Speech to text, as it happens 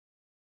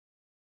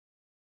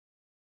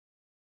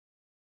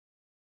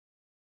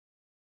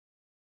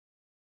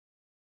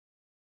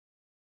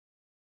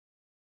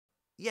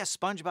yeah,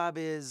 SpongeBob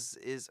is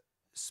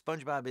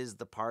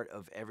the part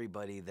of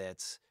everybody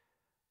that's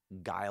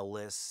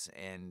guileless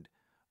and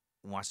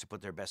wants to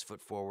put their best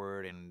foot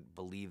forward and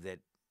believe that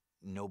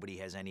nobody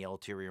has any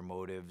ulterior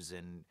motives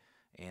and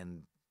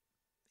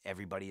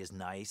everybody is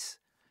nice.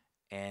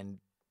 And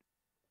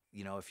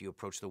if you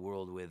approach the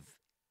world with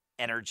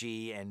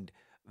energy and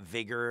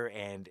vigor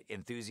and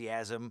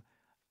enthusiasm,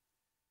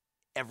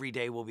 every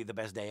day will be the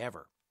best day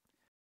ever.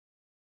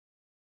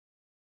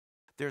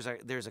 There's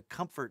a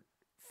comfort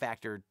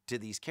factor to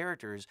these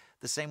characters,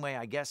 the same way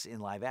I guess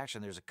in live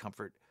action there's a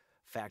comfort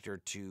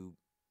factor to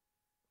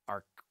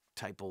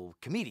archetypal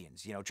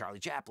comedians. Charlie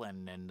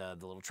Chaplin and the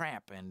Little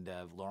Tramp and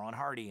Laurel and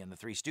Hardy and the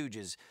Three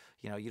Stooges.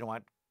 You don't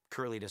want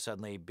Curly to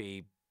suddenly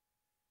be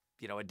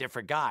a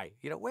different guy.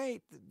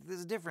 Wait, this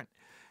is different.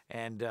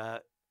 And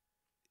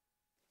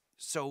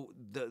so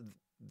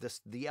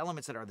the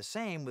elements that are the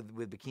same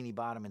with Bikini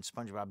Bottom and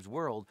SpongeBob's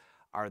world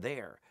are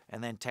there.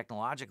 And then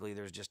technologically,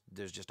 there's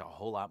just a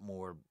whole lot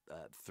more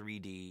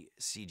 3D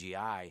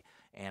CGI.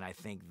 And I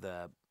think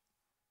the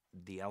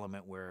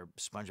element where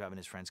SpongeBob and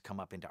his friends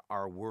come up into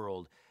our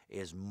world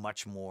is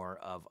much more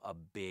of a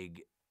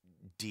big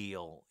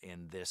deal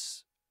in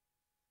this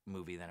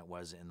movie than it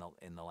was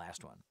in the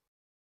last one.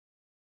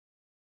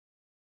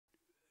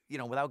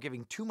 Without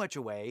giving too much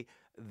away,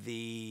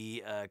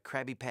 the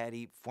Krabby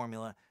Patty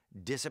formula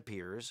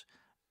disappears,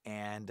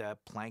 and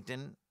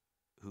Plankton,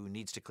 who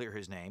needs to clear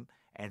his name,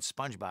 and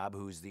SpongeBob,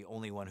 who's the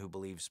only one who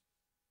believes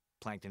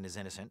Plankton is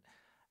innocent,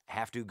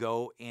 have to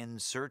go in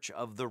search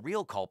of the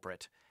real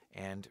culprit.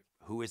 And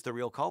who is the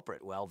real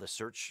culprit? Well, the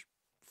search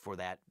for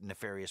that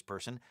nefarious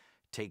person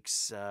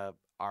takes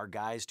our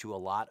guys to a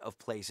lot of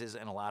places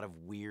and a lot of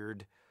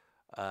weird,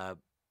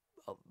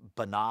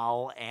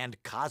 banal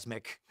and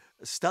cosmic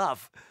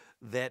stuff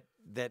that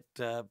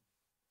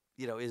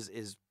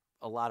is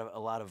a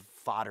lot of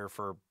fodder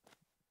for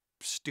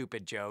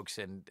stupid jokes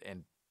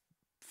and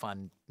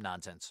fun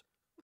nonsense.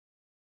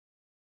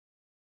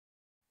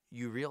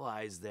 You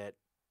realize that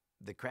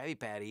the Krabby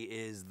Patty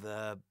is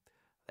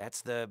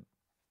that's the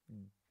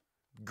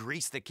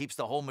grease that keeps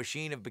the whole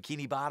machine of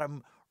Bikini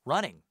Bottom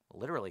running.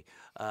 Literally,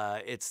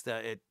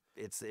 it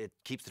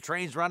keeps the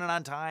trains running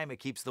on time. It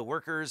keeps the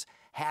workers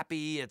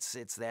happy. It's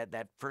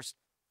that first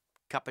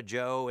cup of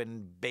Joe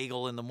and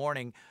bagel in the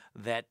morning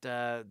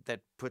that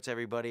puts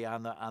everybody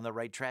on the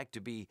right track to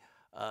be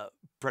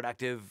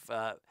productive,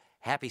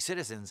 happy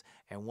citizens.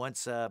 And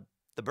once the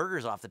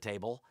burger's off the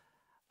table,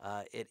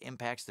 it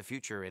impacts the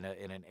future in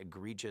an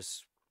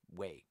egregious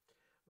way.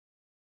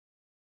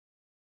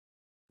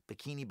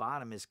 Bikini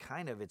Bottom is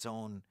kind of its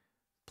own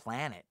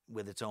planet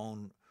with its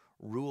own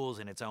rules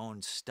and its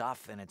own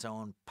stuff and its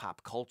own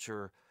pop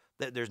culture.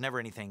 There's never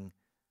anything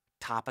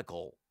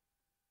topical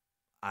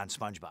on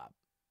SpongeBob.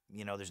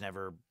 There's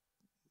never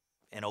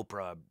an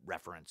Oprah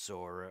reference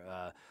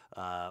or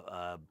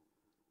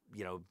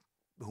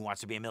Who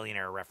Wants to Be a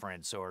Millionaire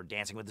reference or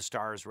Dancing with the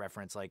Stars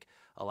reference. Like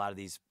a lot of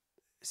these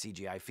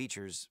CGI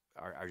features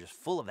are just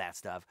full of that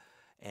stuff.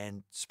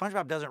 And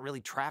SpongeBob doesn't really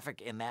traffic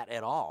in that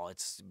at all.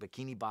 It's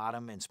Bikini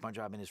Bottom and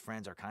SpongeBob and his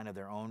friends are kind of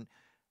their own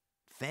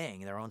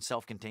thing, their own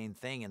self-contained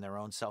thing in their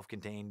own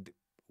self-contained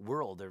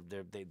world.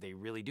 They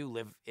really do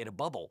live in a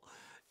bubble.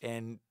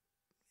 And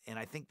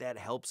I think that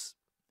helps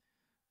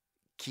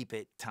keep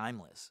it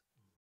timeless.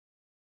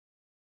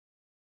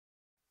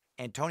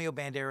 Antonio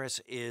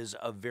Banderas is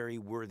a very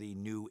worthy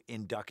new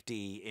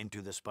inductee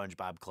into the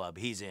SpongeBob Club.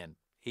 He's in.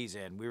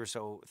 We were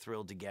so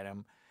thrilled to get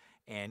him.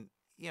 And,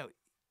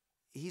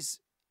 he's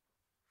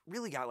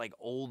really got like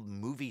old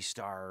movie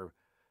star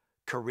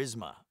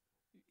charisma.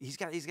 He's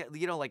got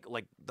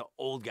like the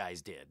old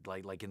guys did,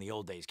 like in the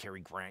old days, Cary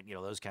Grant,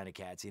 those kind of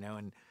cats,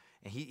 and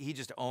he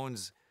just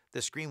owns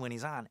the screen when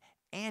he's on,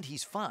 and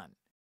he's fun.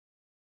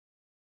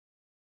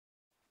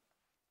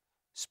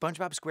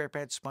 SpongeBob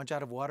SquarePants Sponge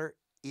Out of Water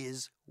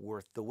is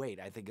worth the wait.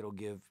 I think it'll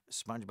give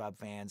SpongeBob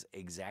fans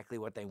exactly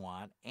what they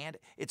want, and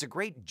it's a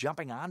great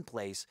jumping on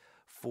place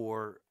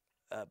for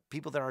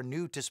people that are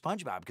new to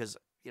SpongeBob, because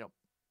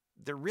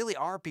there really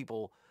are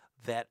people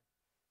that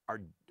are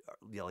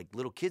like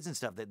little kids and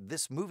stuff that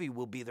this movie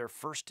will be their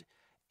first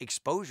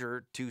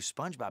exposure to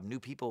SpongeBob. New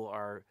people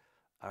are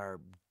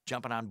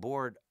jumping on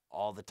board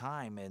all the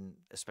time, and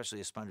especially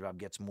as SpongeBob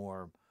gets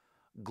more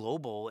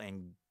global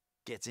and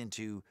gets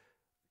into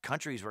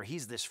countries where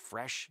he's this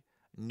fresh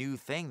new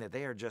thing that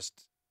they are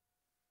just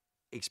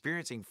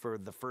experiencing for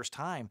the first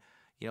time.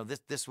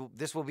 This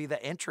will be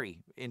the entry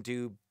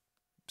into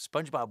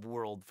SpongeBob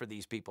world for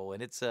these people,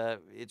 and it's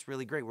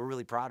really great. We're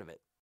really proud of it.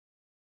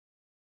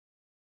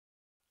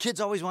 Kids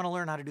always want to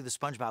learn how to do the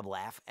SpongeBob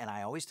laugh, and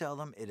I always tell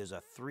them it is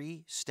a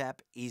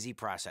 3-step easy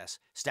process.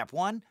 Step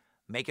 1,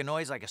 make a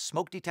noise like a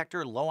smoke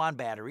detector low on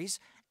batteries.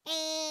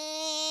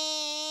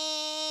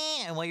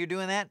 And while you're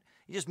doing that,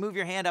 you just move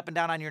your hand up and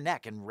down on your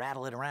neck and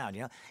rattle it around,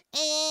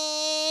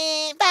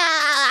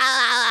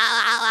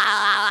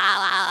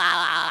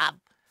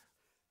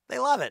 They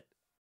love it.